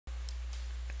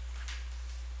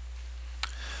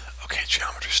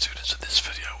geometry students. In this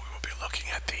video we will be looking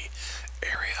at the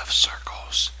area of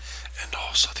circles and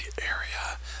also the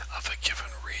area of a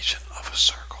given region of a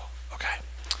circle. Okay,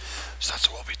 so that's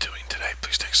what we'll be doing today.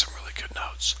 Please take some really good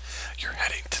notes. Your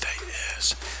heading today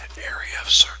is area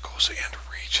of circles and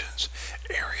regions.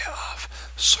 Area of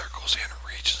circles and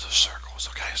regions of circles.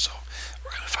 Okay, so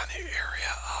we're going to find the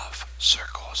area of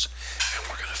circles and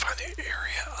we're going to find the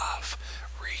area of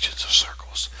regions of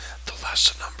circles. The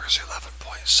lesson number is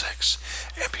 11.6,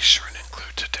 and be sure and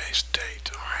include today's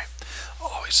date. Alright,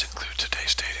 always include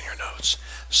today's date in your notes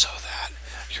so that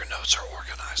your notes are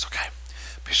organized. Okay,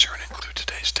 be sure and include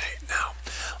today's date. Now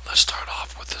let's start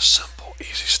off with the simple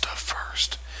easy stuff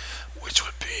first, which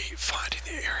would be finding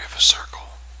the area of a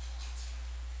circle.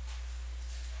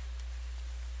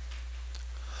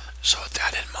 So with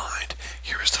that in mind,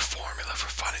 here is the formula for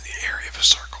finding the area of a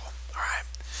circle. Alright,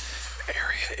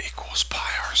 area equals pi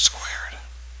r squared.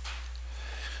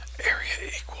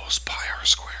 Area equals pi r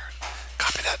squared.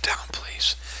 Copy that down,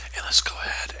 please. And let's go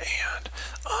ahead and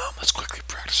let's quickly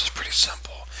practice. It's pretty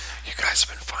simple. You guys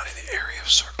have been finding the area of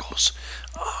circles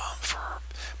for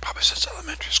probably since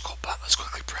elementary school, but let's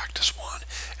quickly practice one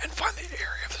and find the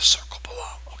area of the circle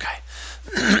below. Okay.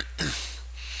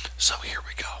 So here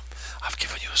we go. I've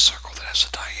given you a circle that has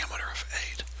a diameter of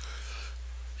 8.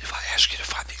 If I ask you to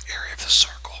find the area of the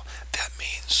circle, that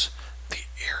means the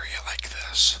area like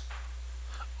this.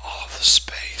 All of the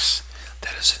space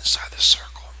that is inside the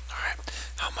circle. Alright?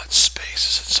 How much space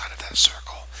is inside of that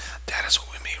circle? That is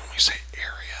what we mean when we say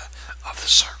area of the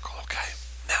circle. Okay?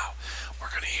 Now,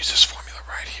 we're going to use this formula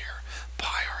right here.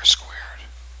 Pi r squared.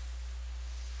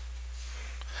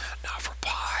 Now for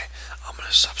pi, I'm going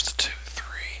to substitute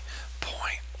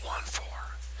 3.14.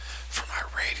 For my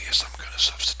radius, I'm going to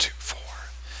substitute 4.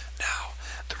 Now,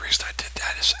 the reason I did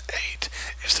that is 8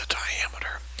 is the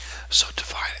diameter. So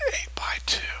divide 8 by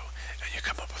 2, and you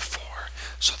come up with 4.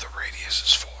 So the radius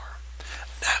is 4.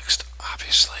 Next,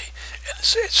 obviously, and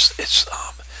it's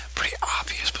pretty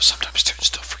obvious, but sometimes students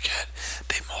still forget,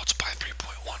 they multiply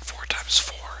 3.14 times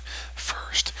 4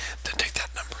 first, then take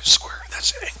that number and square it.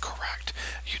 That's incorrect.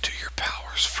 You do your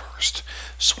powers first.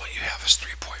 So what you have is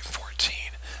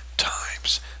 3.14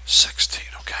 times 16,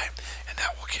 okay? And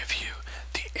that will give you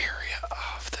the area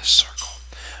of this circle,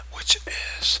 which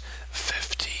is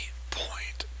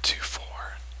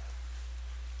 50.24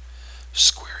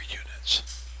 square units.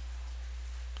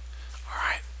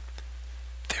 Alright,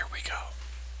 there we go.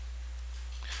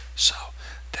 So,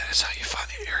 that is how you find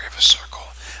the area of a circle.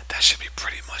 That should be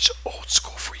pretty much old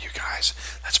school for you guys.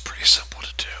 That's pretty simple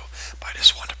to do, but I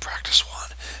just wanted to practice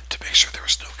one to make sure there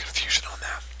was no confusion on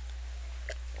that.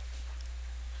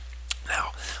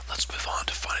 Now, let's move on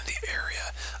to finding the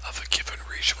area of a given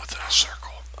region within a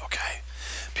circle, okay?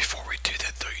 Before we do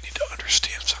that, though, you need to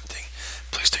understand something.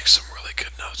 Please take some really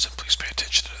good notes and please pay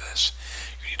attention to this.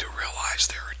 You need to realize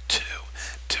there are two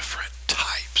different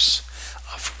types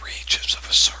of regions of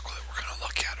a circle that we're going to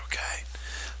look at, okay?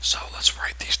 So let's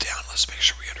write these down. Let's make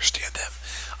sure we understand them.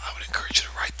 I would encourage you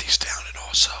to write these down and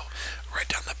also write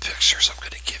down the pictures I'm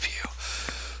going to give you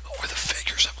or the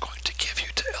figures I'm going to give you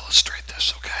to illustrate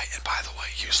this, okay? And by the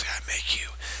way, usually I make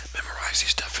you memorize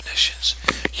these definitions.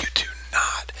 You do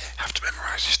not have to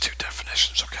memorize these two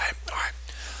definitions, okay? Alright.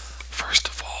 First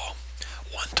of all,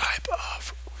 one type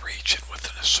of region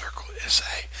within a circle is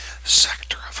a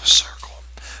sector of a circle.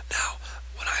 Now,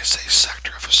 when I say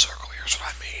sector of a circle, here's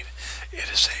what I mean. It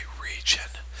is a region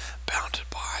bounded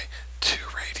by 2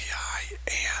 radii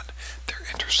and their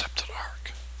intercepted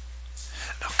arc.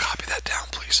 Now copy that down,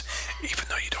 please. Even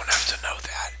though you don't have to know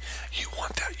that, you'll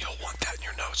want that in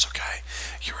your notes, okay?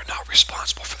 You are not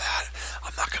responsible for that.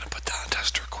 I'm not going to put that on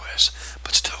test or quiz,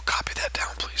 but still copy that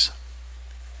down, please.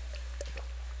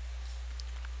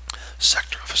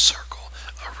 Sector of a circle,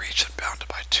 a region bounded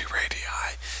by 2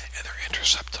 radii and their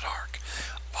intercepted arc.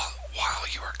 While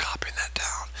you are copying that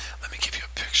down, let me give you a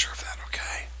picture of that,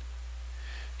 okay?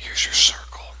 Here's your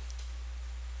circle.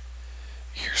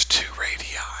 Here's 2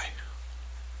 radii.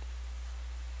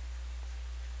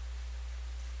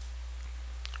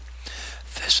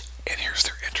 And here's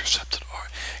their intercepted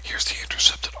arc. Here's the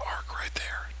intercepted arc right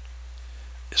there.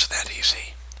 Isn't that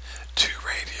easy? 2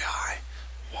 radii.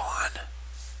 1,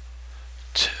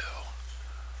 2.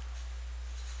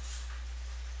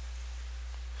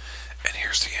 And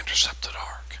here's the intercepted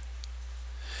arc.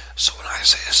 So when I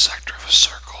say a sector of a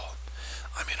circle,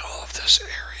 I mean all of this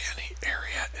area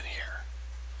in here.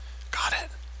 Got it?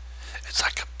 It's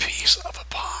like a piece of a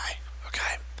pie,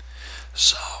 okay?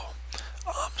 So,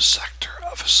 sector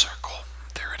of a circle,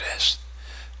 there it is.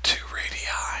 2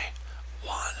 radii,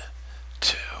 1,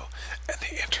 2, and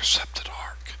the intercepted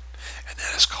arc. and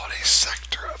that is called a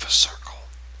sector of a circle.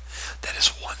 That is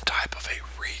one type of a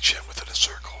region within a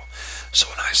circle. So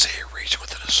when I say a region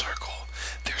within a circle,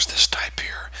 there's this type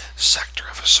here, sector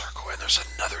of a circle, and there's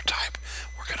another type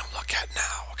we're going to look at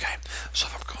now, okay? So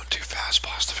if I'm going too fast,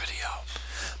 pause the video.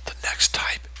 The next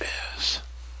type is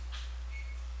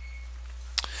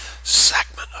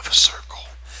segment of a circle.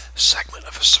 Segment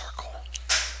of a circle.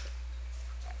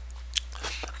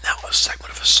 Now, a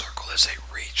segment of a circle is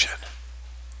a region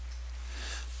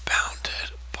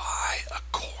bounded by a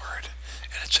chord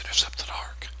and its intercepted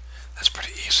arc. That's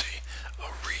pretty easy.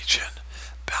 A region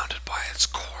bounded by its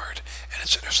chord and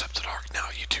its intercepted arc. Now,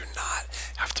 you do not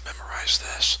have to memorize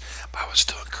this, but I would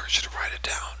still encourage you to write it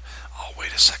down. I'll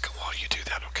wait a second while you do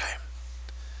that, okay?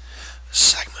 The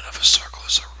segment of a circle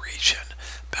is a region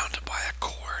bounded by a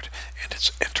chord and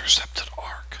its intercepted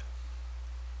arc.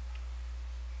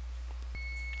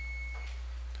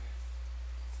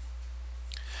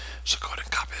 So go ahead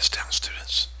and copy this down,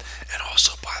 students. And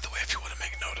also, by the way, if you want to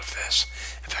make note of this,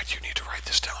 in fact, you need to write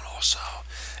this down also.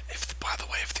 By the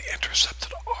way, if the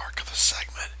intercepted arc of a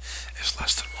segment is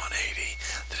less than 180,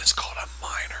 then it's called a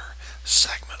minor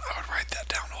segment. I would write that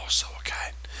down also,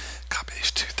 okay? Copy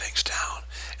these two things down,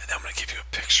 and then I'm going to give you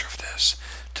a picture of this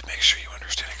to make sure you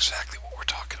understand exactly what we're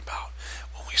talking about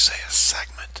when we say a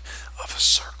segment of a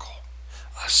circle.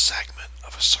 A segment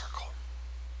of a circle.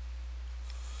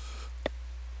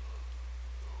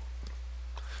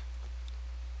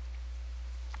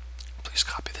 Please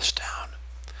copy this down,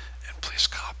 and please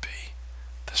copy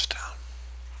this down.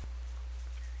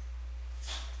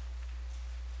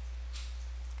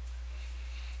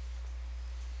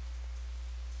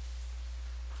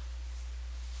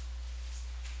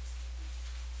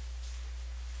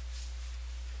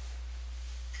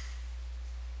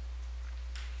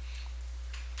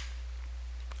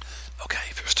 Okay,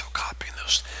 if you're still copying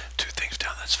those two things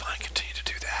down, that's fine. Continue to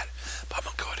do that. But I'm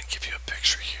going to go ahead and give you a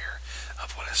picture here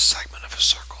of what a segment of a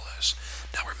circle is.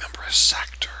 Now remember, a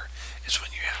sector is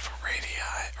when you have a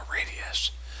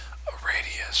radius,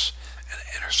 and an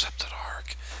intercepted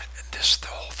arc. And the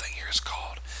whole thing here is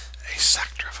called a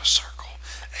sector of a circle.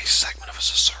 A segment of a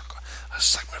circle. A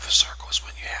segment of a circle is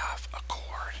when you have a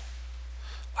chord.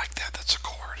 Like that, that's a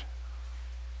chord.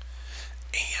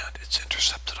 And its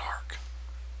intercepted arc.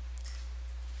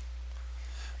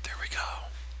 There we go.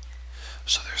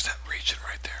 So there's that region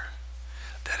right there.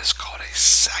 That is called a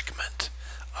segment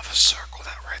of a circle,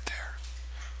 that right there.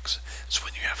 It's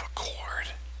when you have a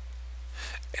chord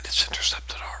and its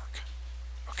intercepted arc.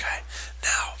 Okay?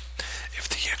 Now, if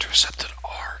the intercepted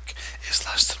arc is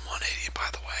less than 180, and by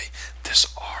the way, this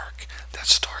arc that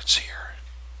starts here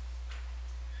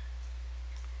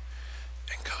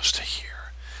and goes to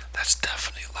here, that's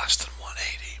definitely less than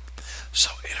 180.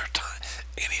 So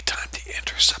anytime the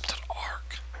intercepted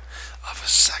arc of a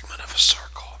segment of a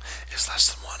circle is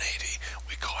less than 180,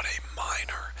 we call it a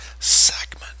minor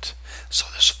segment. So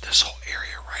this whole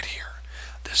area right here,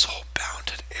 this whole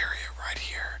bounded area right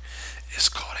here is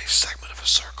called a segment of a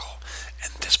circle,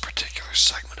 and this particular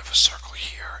segment of a circle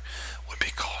here would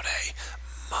be called a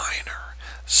minor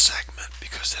segment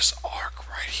because this arc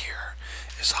right here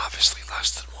is obviously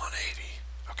less than 180.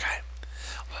 Okay?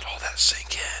 Let all that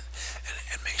sink in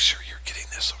and make sure you're getting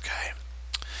this, okay?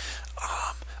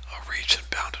 A region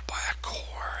bounded by a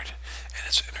chord and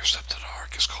its intercepted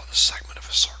arc is called the segment of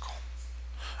a circle.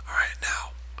 Alright,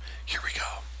 now, here we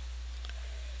go.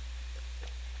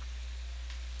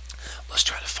 Let's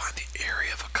try to find the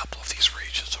area of a couple of these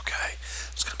regions, okay?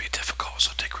 It's going to be difficult,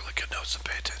 so take really good notes and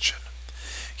pay attention.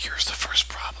 Here's the first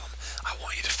problem. I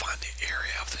want you to find the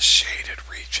area of the shaded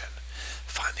region.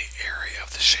 Find the area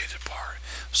of the shaded part.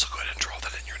 So go ahead and draw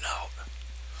that in your note.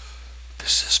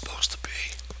 This is supposed to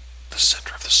be the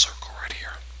center of the circle right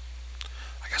here.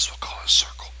 I guess we'll call it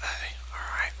circle A,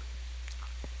 alright?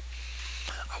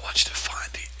 I want you to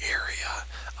find the area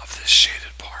of this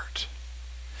shaded part.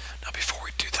 Now before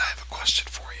we do that, I have a question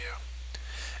for you.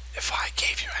 If I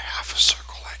gave you a half a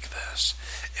circle like this,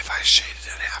 if I shaded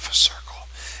in half a circle,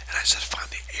 and I said find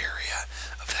the area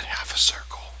of that half a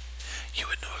circle, you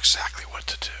would know exactly what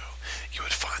to do. You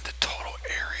would find the total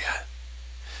area,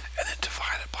 and then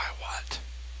divide it by what?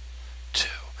 2.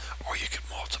 Or you could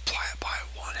multiply it by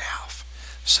 1/2.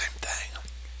 Same thing.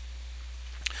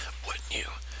 Wouldn't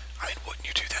you? Wouldn't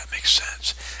you do that? Makes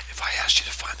sense. If I asked you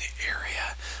to find the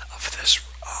area of this,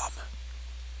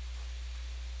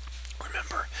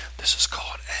 remember, this is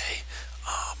called a,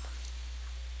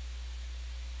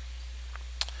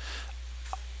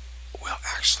 well,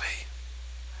 actually,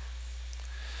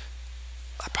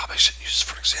 I probably shouldn't use this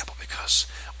for an example because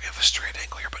we have a straight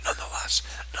angle here, but nonetheless,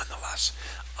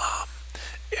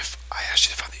 if I asked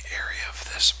you to find the area of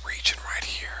this region right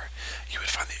here, you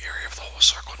would find the area of the whole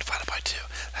circle and divide it by 2.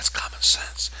 That's common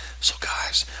sense. So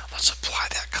guys, let's apply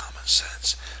that common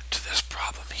sense to this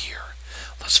problem here.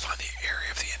 Let's find the area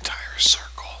of the entire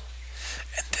circle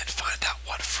and then find out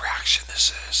what fraction this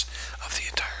is of the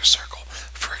entire circle.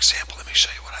 For example, let me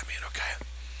show you what I mean, okay?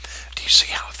 Do you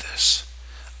see how this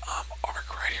arc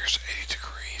right here is 80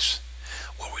 degrees?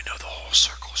 Well, we know the whole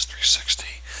circle is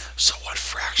 360. So what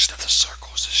fraction of the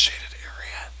circle is the shaded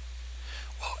area?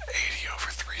 Well, 80 over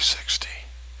 360.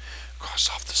 Cross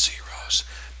off the zeros,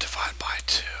 divide by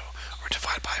 2, or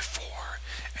divide by 4,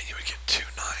 and you would get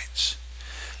 2/9.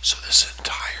 So this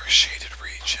entire shaded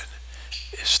region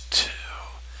is 2/9.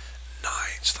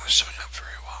 Not showing up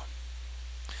very well.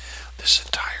 This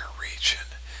entire region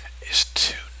is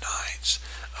 2/9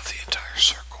 of the entire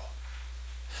circle.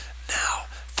 Now,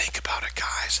 think about it,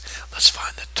 guys. Let's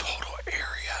find the total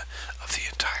area of the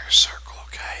entire circle,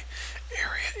 okay?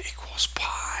 Area equals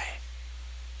pi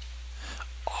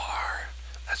r,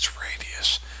 that's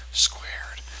radius,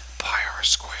 squared, pi r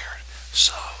squared.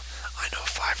 So, I know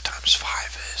 5 times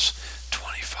 5 is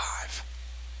 25.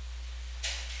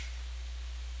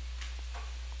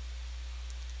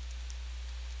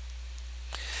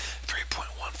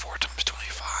 3.14 times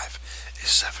 25 is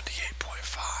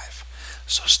 78.5.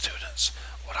 So students,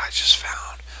 what I just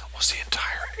found was the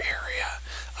entire area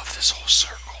of this whole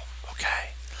circle,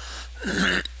 okay?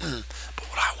 But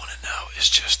what I want to know is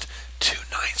just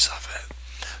 2/9 of it.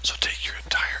 So take your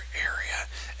entire area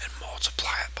and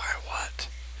multiply it by what?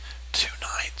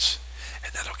 2/9.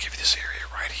 And that'll give you this area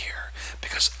right here,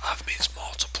 because of means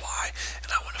multiply,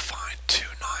 and I want to find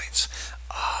 2/9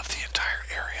 of the entire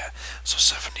area. So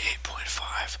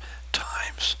 78.5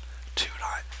 times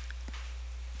 2/9,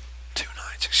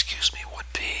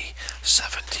 would be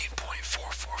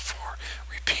 17.444,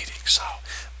 repeating. So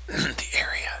the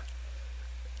area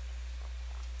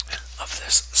of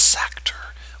this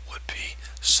sector would be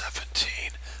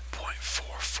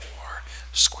 17.44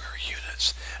 square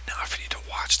units. Now, if you need to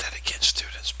watch that again,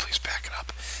 students, please back it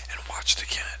up and watch it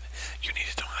again. You need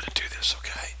to know how to do this,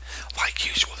 okay? Like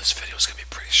usual, this video is going to be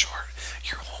pretty short.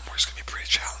 Your homework is going to be pretty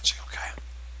challenging, okay?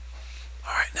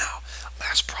 Alright, now,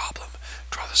 last problem.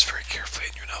 Draw this very carefully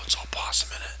in your notes. I'll pause a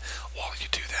minute while you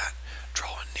do that.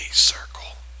 Draw a neat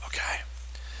circle, okay?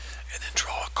 And then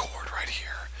draw a chord right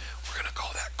here. We're going to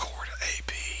call that chord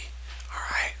AB,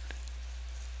 alright?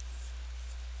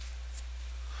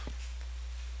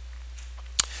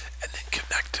 And then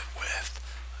connect it with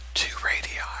 2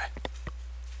 radii.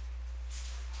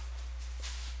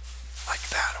 Like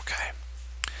that, okay?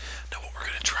 Now what we're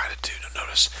going to try to do, now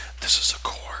notice this is a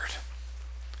chord,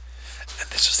 and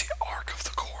this is the arc of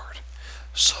the chord.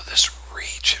 So this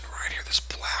region right here, this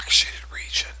black shaded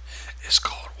region, is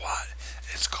called what?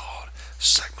 It's called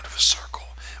segment of a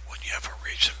circle. When you have a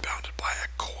region bounded by a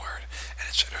chord and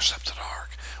its intercepted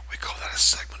arc, we call that a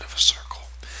segment of a circle.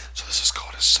 So this is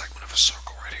called a segment of a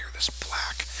circle right here, this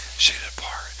black shaded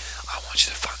part. I want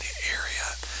you to find the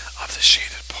area of the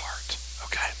shaded part,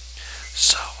 okay?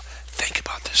 So, think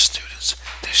about this, students.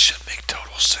 This should make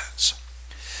total sense.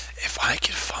 If I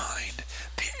can find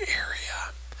the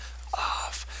area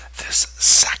of this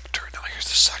sector, now here's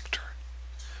the sector,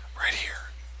 right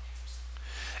here.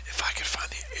 If I can find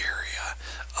the area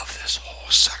of this whole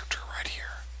sector right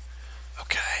here,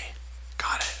 okay,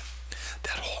 got it,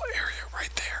 that whole area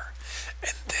right there,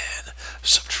 and then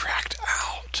subtract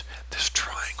out this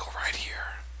triangle right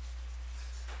here,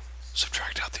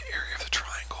 subtract out the area of the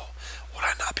triangle, would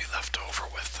I not be left over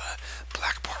with the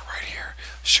black part right here?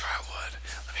 Sure I would.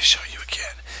 Let me show you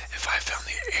again. If I found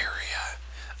the area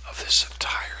of this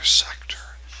entire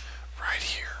sector right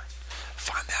here,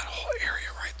 find that whole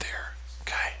area right there,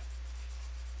 okay?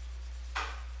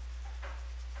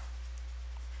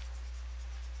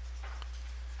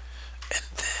 And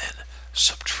then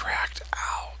subtract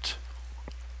out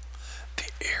the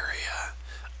area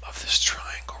of this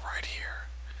triangle right here.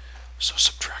 So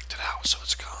subtract it out so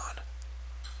it's gone.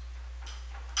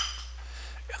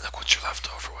 And look what you're left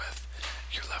over with.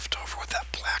 You're left over with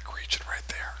that black region right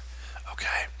there.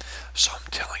 Okay? So I'm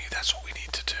telling you that's what we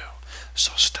need to do.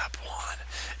 So step 1,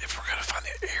 if we're going to find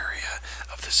the area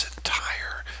of this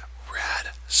entire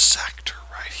red sector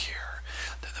right here,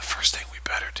 then the first thing we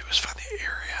better do is find the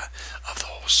area of the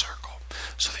whole circle.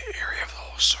 So the area of the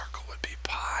whole circle would be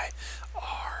pi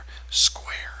r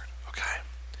squared. Okay?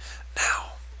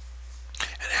 Now,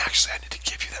 and actually I need to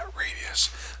give you that radius,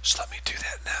 so let me do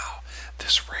that now.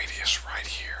 This radius right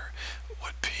here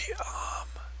would be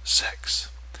 6.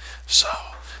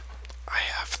 So I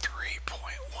have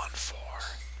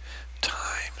 3.14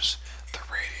 times the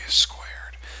radius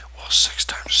squared. Well, 6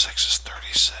 times 6 is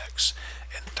 36,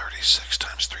 and 36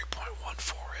 times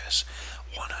 3.14 is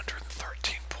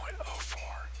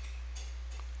 113.04.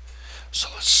 So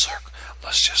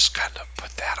let's just kind of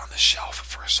put that on the shelf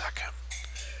for a second.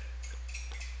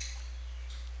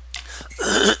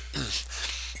 And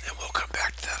we'll come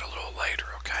back to that a little later,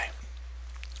 okay?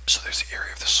 So there's the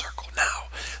area of the circle. Now,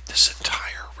 this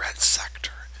entire red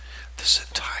sector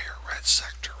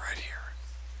right here,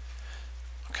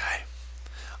 okay?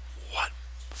 What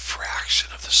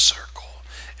fraction of the circle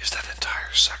is that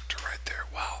entire sector right there?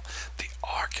 Well, the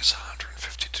arc is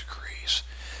 150 degrees.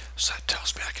 So that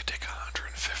tells me I can take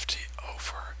 150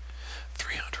 over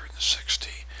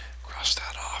 360, cross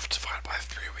that off, divide by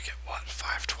 3, we get what?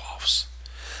 5/12.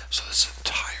 So this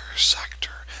entire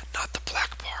sector, not the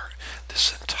black part,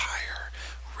 this entire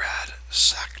red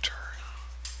sector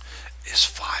is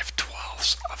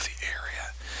 5/12 of the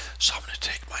area. So I'm going to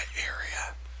take my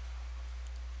area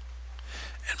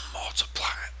and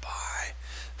multiply it by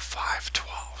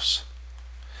 5/12.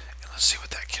 And let's see what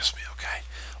that gives me, okay?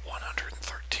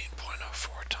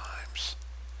 113.04 times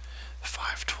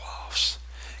 5/12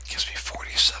 gives me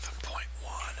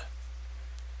 47.1.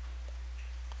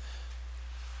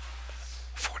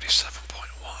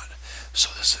 47.1. So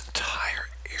this entire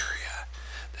area,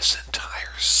 this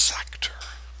entire sector,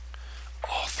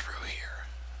 all through here,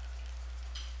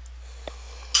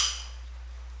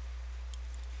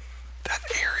 that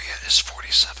area is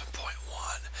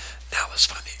 47.1. Now let's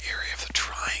find the area of the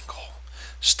triangle,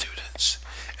 students,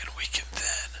 and we can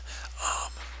then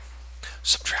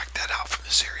subtract that out from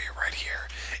this area right here,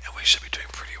 and we should be doing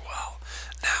pretty well.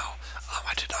 Now,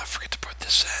 I did not forget to put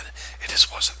this in. It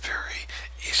just wasn't very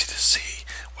easy to see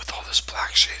with all this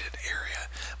black shaded area,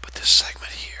 but this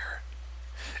segment here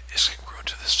is congruent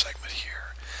to this segment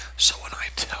here. So when I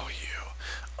tell you,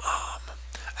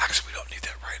 actually we don't need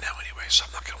that right now anyway, so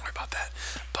I'm not going to worry about that.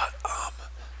 But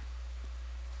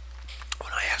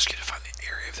when I ask you to find the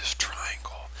area of this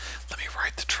triangle, let me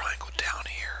write the triangle down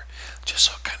here, just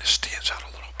so it kind of stands out a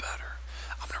little better.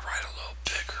 I'm going to write a little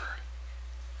bigger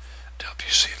to help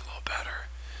you see it a little better.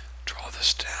 Draw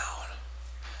this down,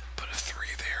 put a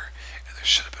 3 there, and there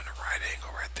should have been a right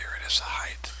angle right there. It is the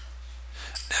height.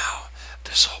 Now,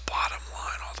 this whole bottom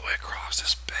line all the way across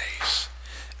this base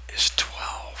is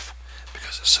 12,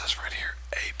 because it says right here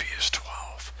AB is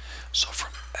 12. So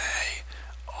from A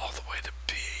all the way to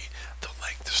B, the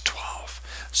length is 12.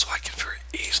 So I can very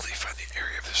easily find the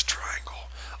area of this triangle.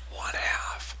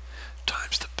 1/2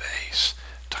 times the base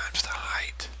times the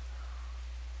height,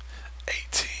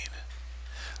 18,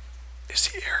 is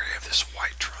the area of this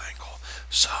white triangle.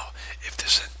 So if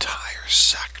this entire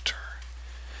sector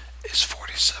is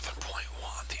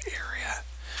 47.1, the area,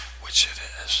 which it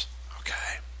is,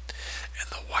 okay, and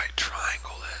the white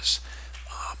triangle is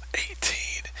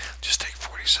 18, just take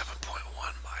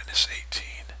 47.1 minus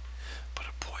 18, put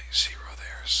a 0.0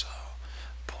 there, so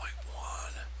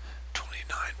 0.1,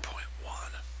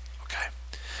 29.1, okay?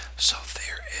 So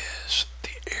there is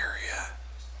the area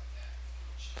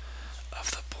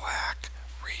of the black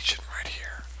region right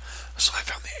here. So I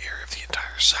found the area of the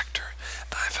entire sector,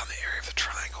 then I found the area of the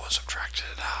triangle and subtracted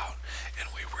it out, and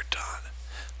we were done.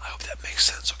 I hope that makes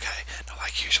sense, okay? Now,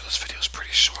 like usual, this video is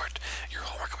pretty short. Your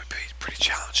homework will be pretty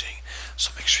challenging,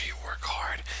 so make sure you work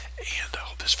hard, and I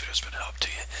hope this video has been a help to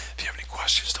you. If you have any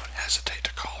questions, don't hesitate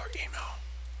to call or email.